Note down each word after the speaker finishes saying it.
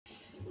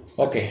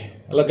Okay,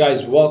 hello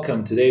guys,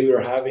 welcome. Today we are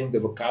having the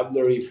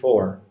vocabulary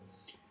for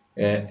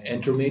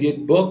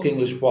intermediate book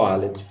English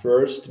file. It's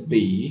first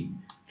B,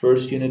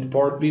 first unit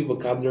part B,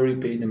 vocabulary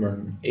page number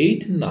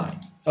 8 and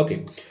 9.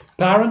 Okay,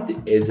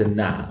 parent is a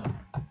noun.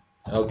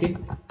 Okay,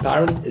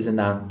 parent is a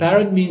noun.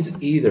 Parent means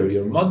either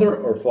your mother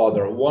or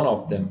father, one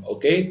of them.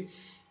 Okay,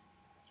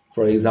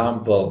 for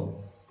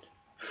example,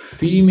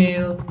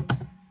 female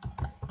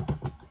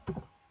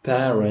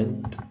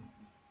parent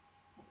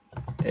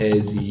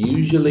is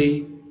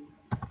usually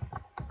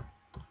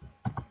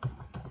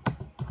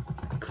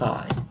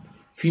kind.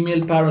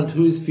 Female parent,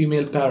 who is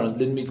female parent?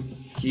 Let me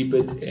keep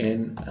it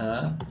in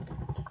a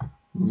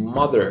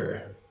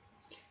mother.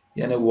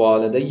 یعنی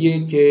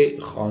والده که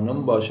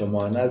خانم باشه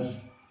مانند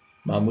از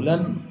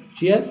معمولا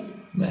چی است؟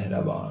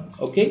 مهربان.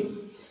 اوکی؟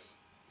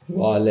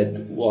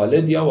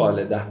 والد یا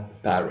والده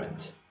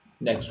parent.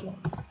 Next one.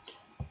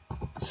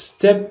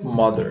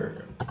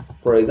 Stepmother.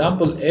 For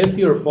example, if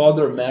your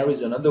father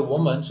marries another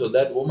woman, so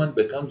that woman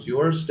becomes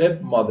your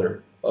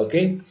stepmother.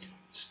 Okay?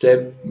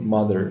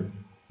 Stepmother.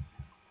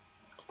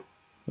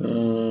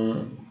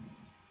 Uh,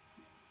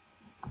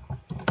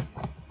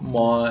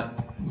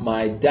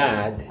 my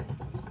dad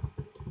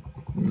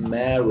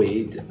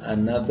married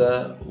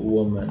another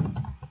woman,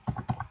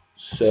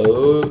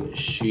 so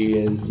she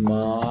is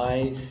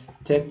my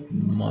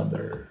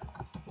stepmother.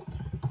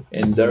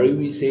 In Dari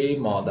we say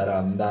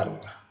madaram dar.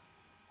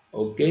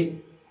 Okay,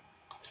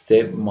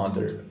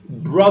 stepmother.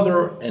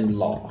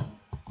 Brother-in-law,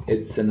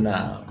 it's a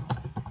noun.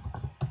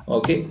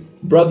 Okay,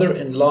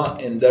 brother-in-law,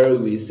 in Dari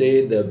we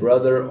say the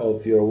brother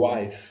of your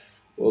wife.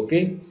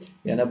 Okay,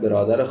 yana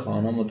برادر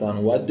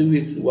خانمتان. What do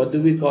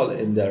we call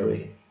in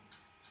Dari?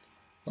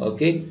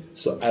 Okay,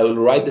 so I will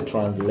write the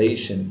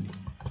translation.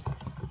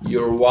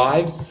 Your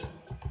wife's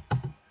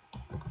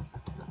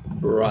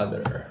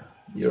brother.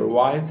 Your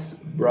wife's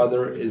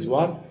brother is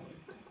what?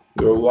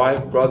 Your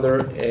wife's brother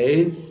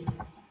is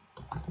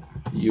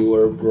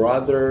your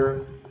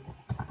brother-in-law.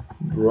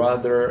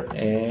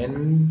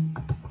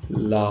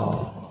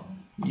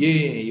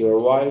 Yeah, your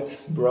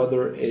wife's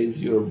brother is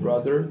your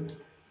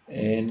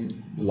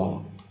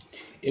brother-in-law.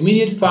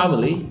 Immediate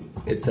family,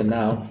 it's a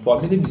noun.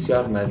 Family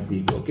بسیار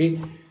نزدیک. Okay,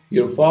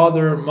 your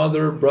father,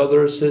 mother,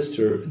 brother,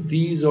 sister,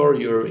 these are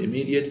your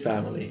immediate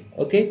family.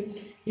 Okay,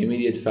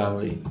 immediate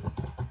family.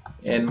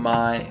 In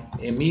my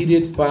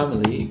immediate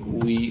family,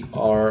 we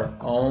are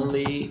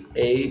only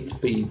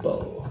 8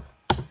 people.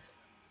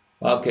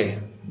 Okay,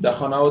 در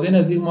خانواده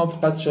نزدیک ما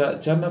فقط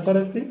چند نفر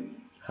هستیم؟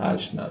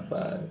 8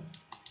 نفر.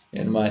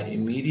 In my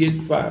immediate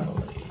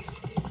family,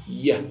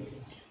 yeah,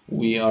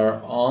 we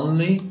are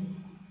only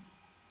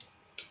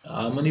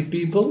how many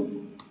people?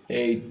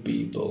 8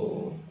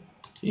 people.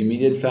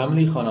 Immediate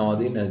family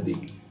خانواده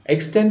نزدیک.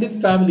 Extended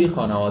family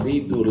خانواده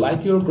دور,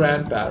 like your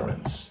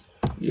grandparents,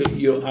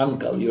 your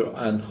uncle, your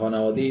aunt,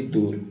 خانواده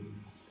دور.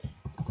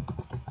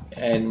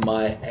 And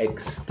my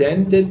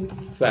extended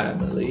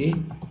family,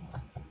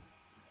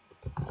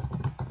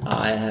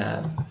 I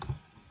have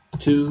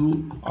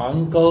 2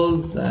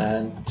 uncles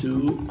and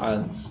 2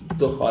 aunts.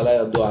 دو خاله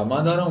یا دو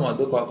عمه دارم و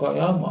 2 کاکا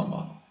یا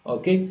ماما.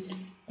 Okay,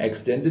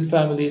 extended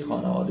family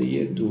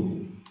خانواده دور.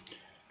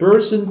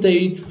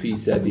 Percentage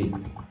فیصدی.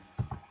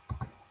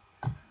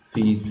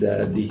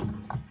 فیصدی.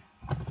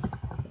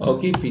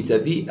 Okay,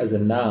 فیصدی as a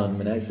noun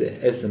من حيث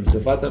اسم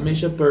صفت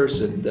همیشه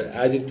person. The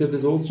adjective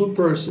is also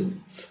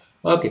person.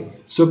 Okay,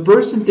 so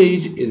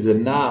percentage is a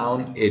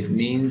noun. It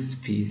means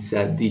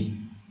فیصدی.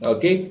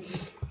 Okay,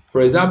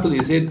 for example,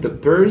 you said the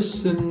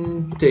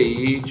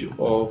percentage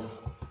of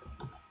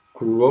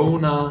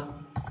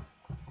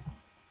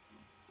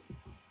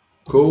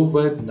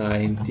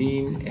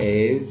COVID-19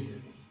 is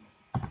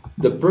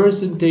the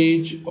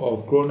percentage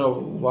of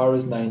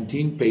coronavirus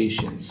 19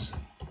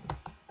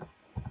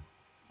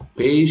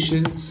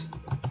 patients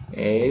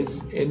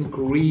is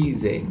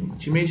increasing.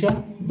 چی میشه؟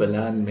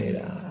 بلند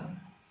میره.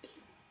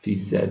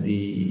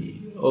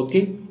 فیصدی.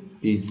 Okay,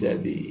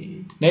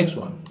 فیصدی. Next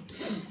one.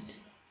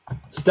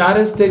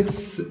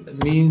 Statistics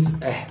means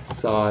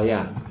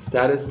احصایه.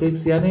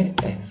 Statistics یعنی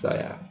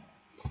احصایه.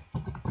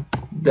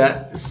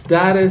 The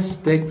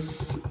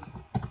statistics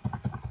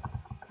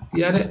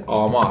yani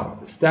آمار.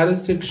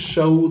 Statistics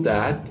show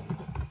that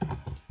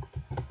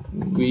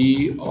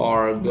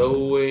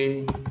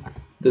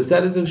the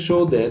statistics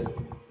show that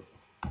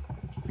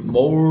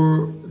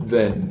more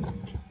than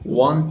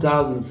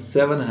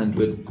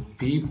 1,700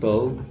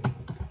 people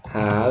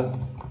have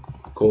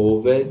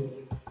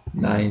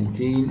COVID-19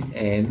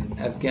 in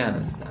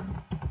Afghanistan.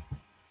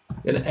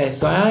 یعنی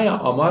احصایه یا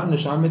آمار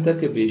نشان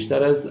میده که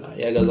بیشتر از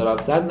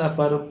 1,700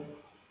 نفر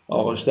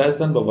آغشته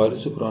هستند با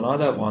ویروس کرونا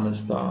در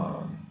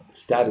افغانستان.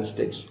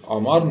 Statistics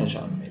آمار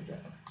نشان میده.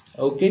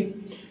 Okay,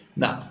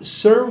 now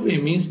survey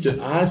means to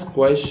ask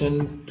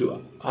question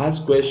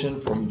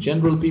from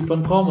general people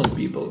and common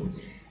people.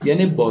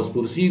 یعنی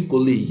بازپرسی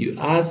کلی. You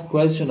ask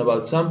question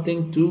about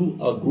something to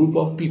a group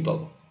of people.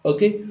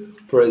 Okay,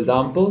 for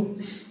example,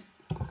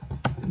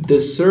 the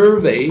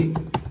survey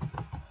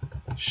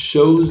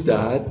shows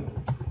that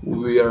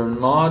we are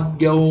not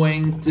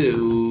going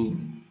to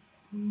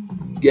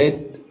get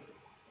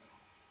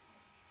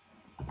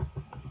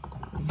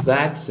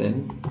vaccine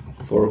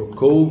for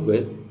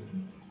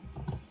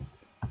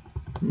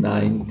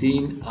COVID-19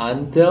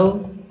 until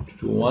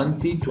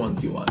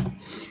 2021.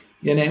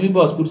 یعنی همین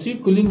بازپرسی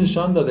کلی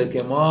نشان داده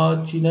که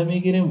ما چی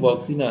نمیگیریم،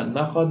 واکسین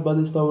نخواهد به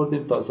دست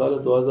آوردیم تا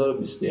سال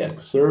 2021.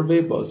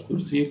 سروی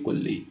بازپرسی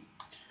کلی.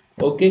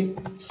 Okay,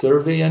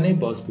 survey یعنی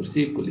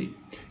بازپرسی کلی.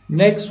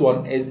 Next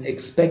one is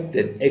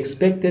expected.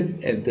 Expected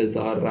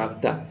انتظار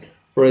رفته.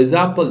 For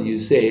example, you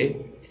say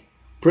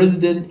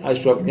President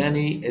Ashraf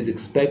Ghani is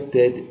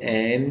expected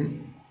in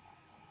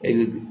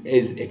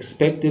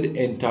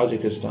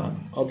Tajikistan.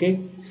 Okay,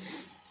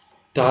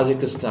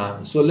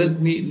 Tajikistan. So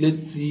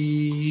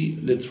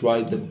let's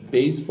write the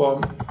base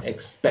form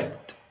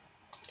expect.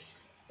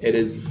 It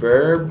is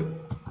verb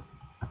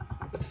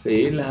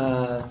فعل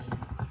هست.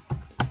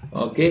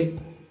 Okay,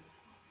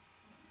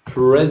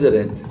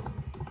 President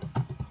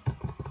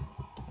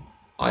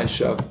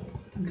Ashraf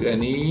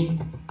Ghani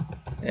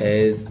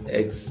is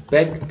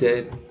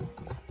expected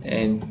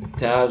in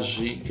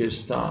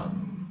Tajikistan.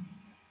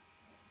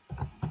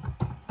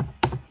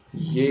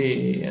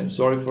 Yeah, I'm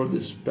sorry for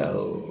the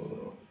spell.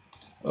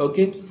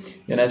 Okay,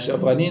 یعنی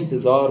اشرف غنی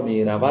انتظار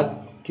می رود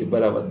که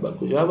برود به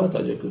کجا؟ به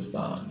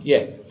تاجیکستان.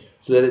 Yeah,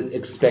 so that is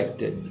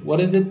expected. What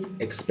is it?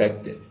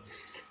 Expected.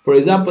 For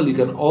example, you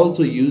can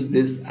also use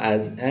this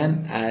as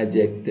an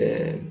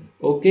adjective.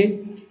 Okay,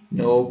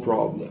 no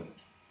problem.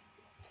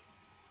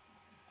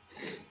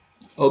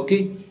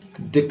 Okay,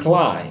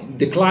 decline.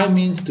 Decline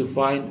means to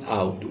find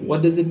out.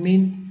 What does it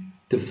mean?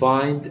 To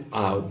find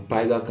out.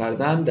 پیدا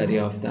کردن،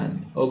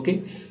 دریافتن.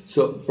 Okay,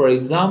 so for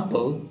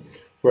example,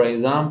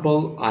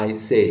 I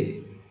say,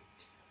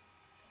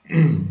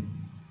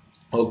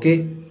 okay,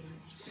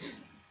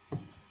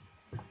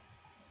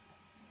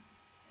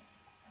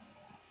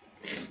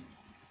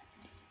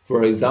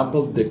 for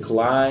example,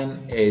 decline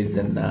is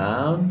a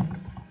noun.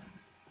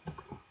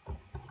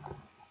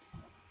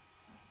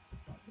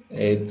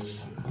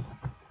 It's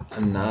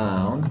a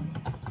noun.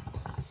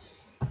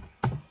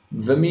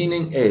 The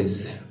meaning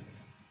is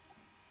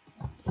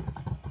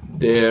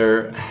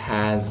there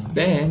has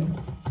been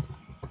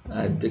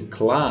a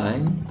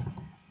decline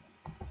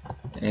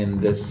in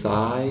the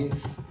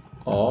size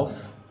of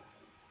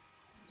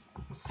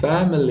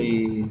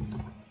families.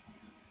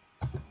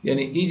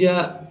 یعنی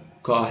اینجا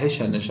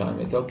کاهش نشان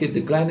میده. اوکی،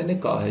 decline یعنی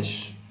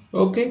کاهش.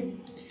 اوکی،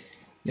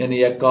 یعنی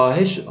یک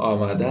کاهش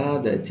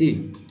آمده در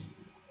چی؟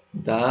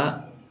 در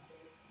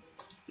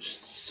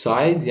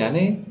size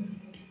یعنی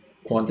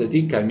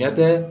quantity،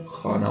 کمیت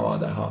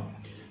خانواده ها.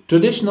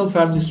 Traditional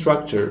family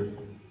structure،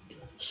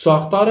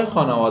 ساختار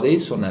خانواده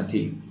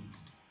سنتی.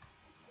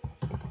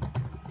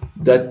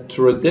 The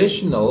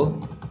traditional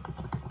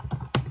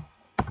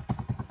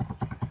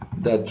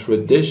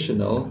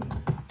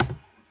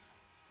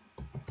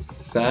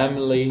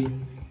family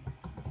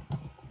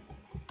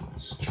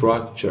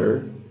structure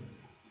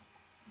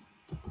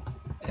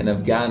in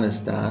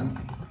Afghanistan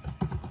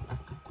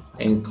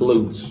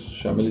includes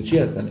شامل چی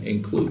هستن؟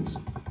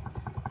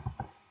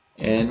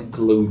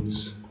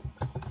 includes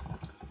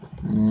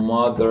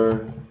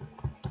mother,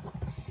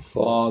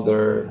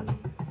 father,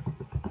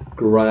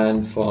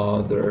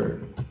 grandfather,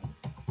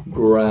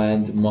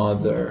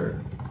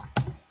 grandmother,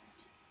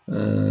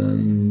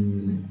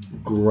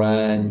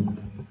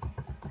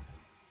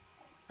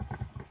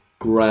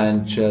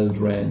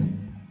 grandchildren,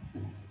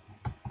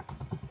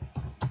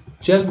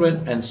 children,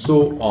 and so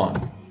on.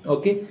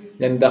 Okay,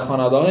 یعنی در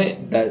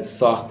در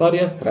ساختاری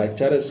از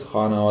استراکچر از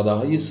خانواده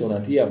های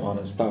سنتی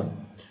افغانستان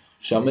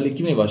شامل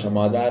کی می باشه؟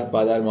 مادر،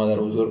 پدر، مادر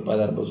بزرگ،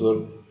 پدر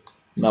بزرگ،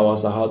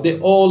 نواسه ها. They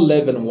all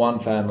live in one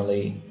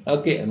family,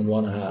 okay, in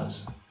one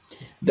house.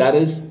 That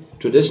is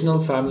traditional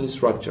family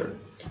structure.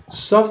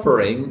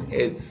 Suffering,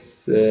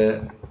 it's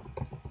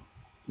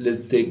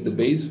let's take the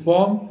base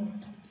form.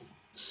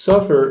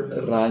 Suffer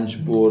رنج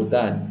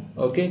بردن.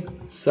 Okay,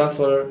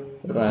 suffer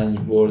رنج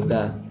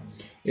بردن.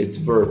 It's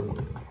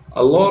verb.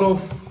 A lot of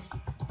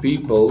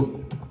people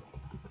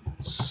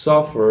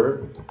suffer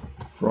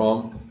from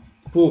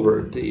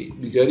poverty.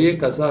 بسیاری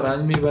کسا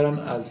رنج میبرن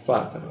از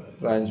فقر.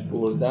 رنج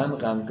بردن،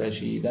 غم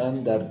کشیدن،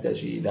 درد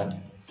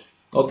کشیدن.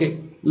 Okay,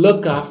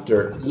 look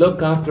after.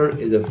 Look after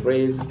is a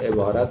phrase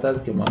عبارت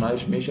است که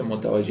معنیش میشه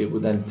متوجه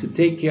بودن. To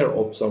take care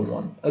of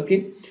someone.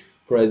 Okay,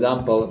 for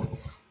example,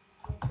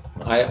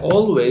 I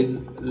always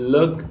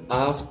look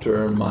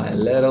after my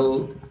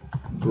little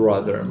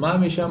brother. من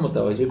همیشه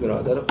متوجه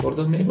برادر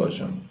خودم می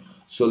باشم.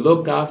 So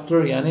look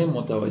after یعنی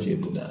متوجه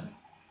بودن.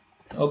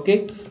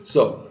 Okay,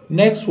 so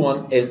next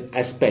one is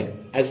aspect.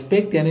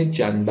 Aspect یعنی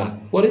جنبه.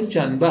 What is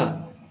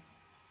جنبه?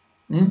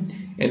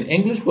 In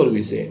English, what do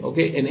we say?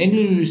 Okay, in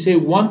English we say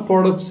one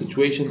part of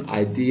situation,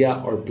 idea,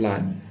 or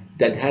plan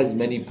that has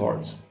many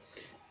parts.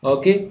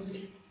 Okay,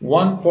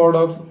 one part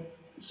of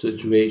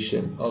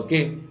situation.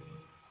 Okay,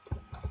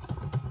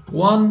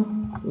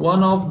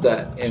 one of the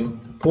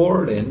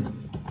important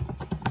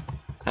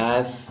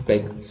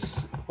aspects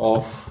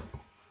of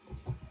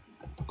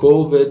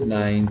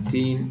COVID-19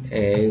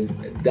 is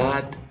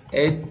that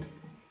it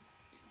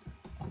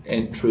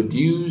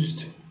introduced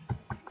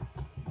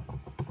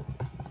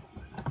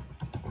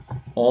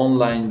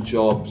online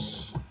jobs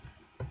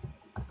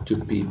to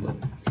people.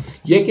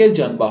 یکی از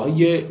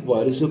جنبه‌های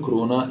ویروس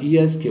کرونا ای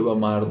است که به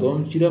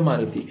مردم چی را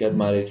معرفی کرد؟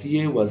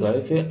 معرفی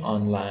وظایف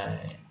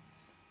آنلاین.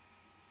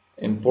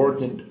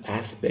 Important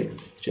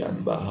aspects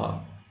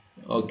جنبه‌ها.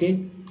 Okay,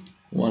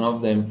 one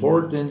of the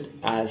important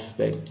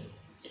aspects.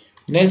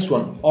 Next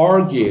one,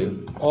 argue.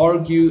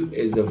 Argue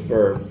is a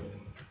verb.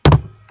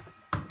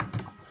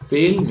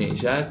 فعل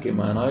میشه که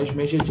معنایش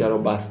میشه جر و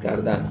بحث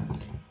کردن.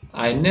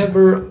 I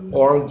never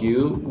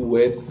argue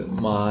with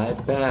my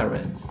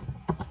parents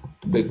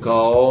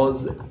because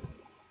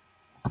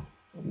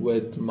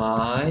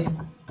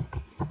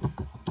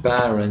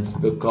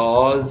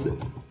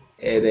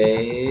it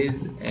is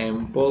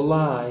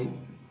impolite.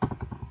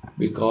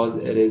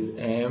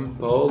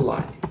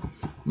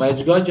 من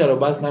هیچگاه جر و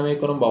بحث نمی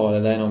کنم با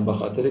والدینم به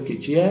خاطر که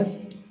چی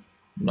است؟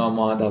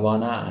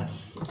 نامؤدبانه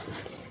است.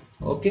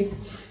 اوکی؟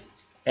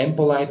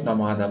 impolite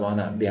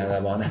نامؤدبانه،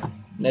 بیادبانه.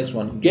 Next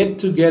one, get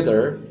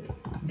together,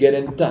 get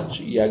in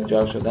touch. یک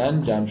جا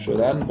شدن، جمع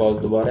شدن،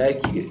 باز دوباره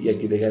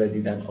یکی دیگر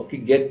دیدن. Okay,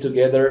 get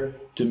together,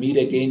 to meet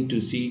again,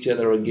 to see each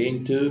other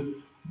again, to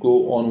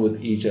go on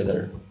with each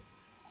other.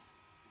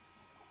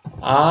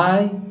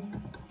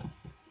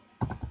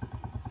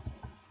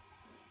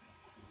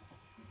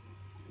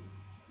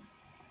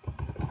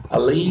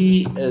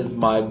 Ali is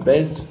my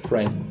best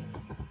friend.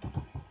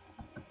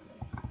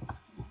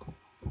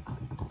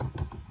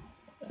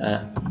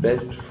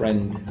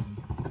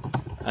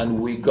 And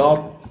we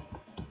got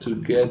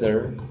together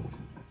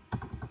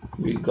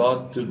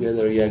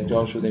یک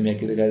جا شدیم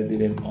یکی دیگر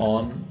دیدیم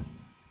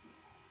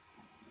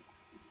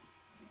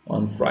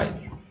on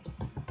Friday.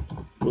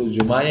 روز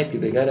جمعه یکی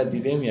دیگر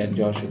دیدیم یک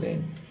جا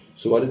شدیم.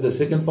 So what is the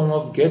second form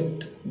of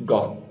get?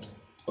 Got.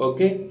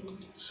 Okay,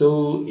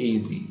 so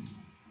easy.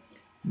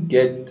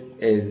 Get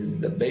is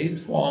the base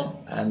form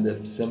and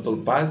the simple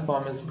past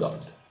form is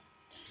got.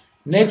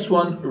 Next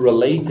one,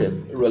 relative.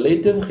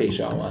 Relative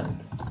خویشاوند.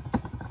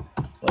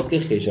 Okay,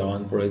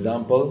 خویشاوند. For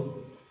example,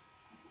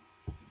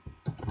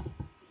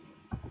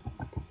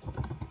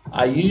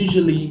 I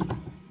usually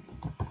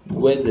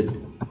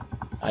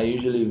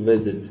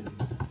visit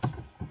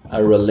a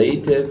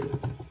relative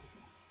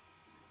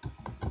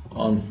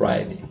on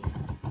Fridays.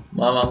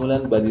 ما معمولاً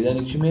با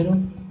دیدن چی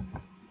میرم؟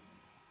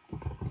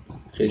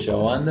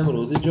 خویشاوندم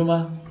روز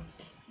جمعه.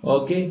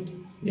 Okay,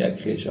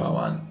 یک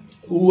خویشاوند.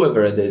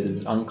 Whoever it is,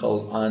 it's uncle,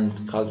 aunt,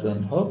 cousin.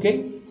 Okay.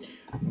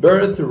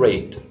 Birth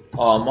rate.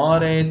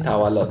 آمار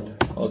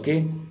تولد.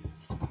 Okay.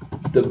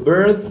 The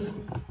birth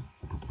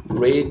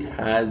rate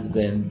has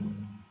been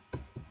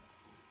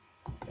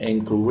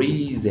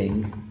increasing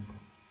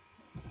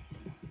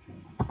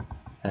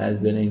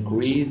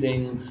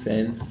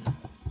since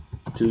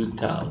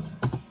 2000.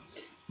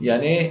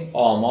 یعنی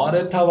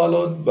آمار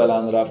تولد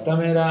بلند رفته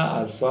میره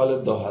از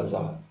سال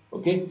 2000.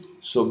 Okay.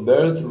 So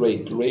birth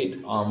rate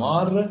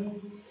آمار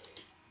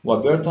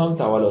و birth هم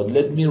تولد.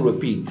 Let me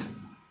repeat.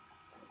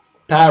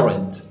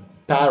 Parent,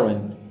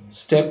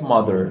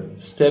 stepmother,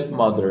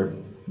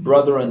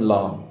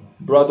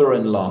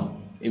 brother-in-law,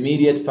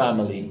 immediate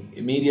family,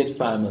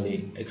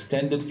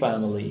 extended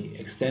family,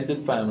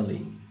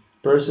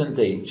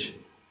 percentage,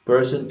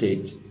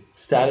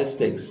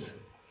 statistics,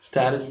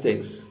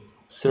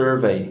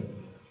 survey,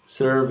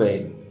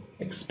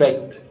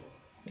 expect,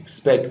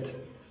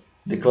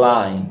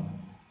 decline,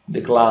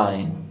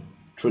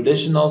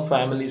 traditional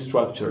family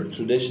structure,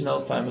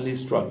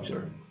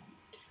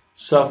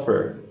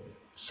 suffer,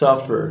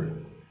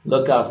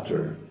 look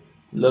after,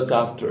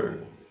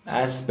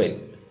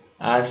 aspect.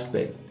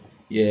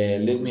 Yeah,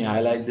 let me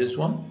highlight this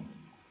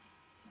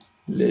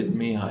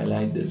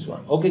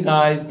one. Okay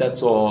guys,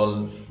 that's all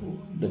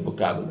the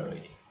vocabulary.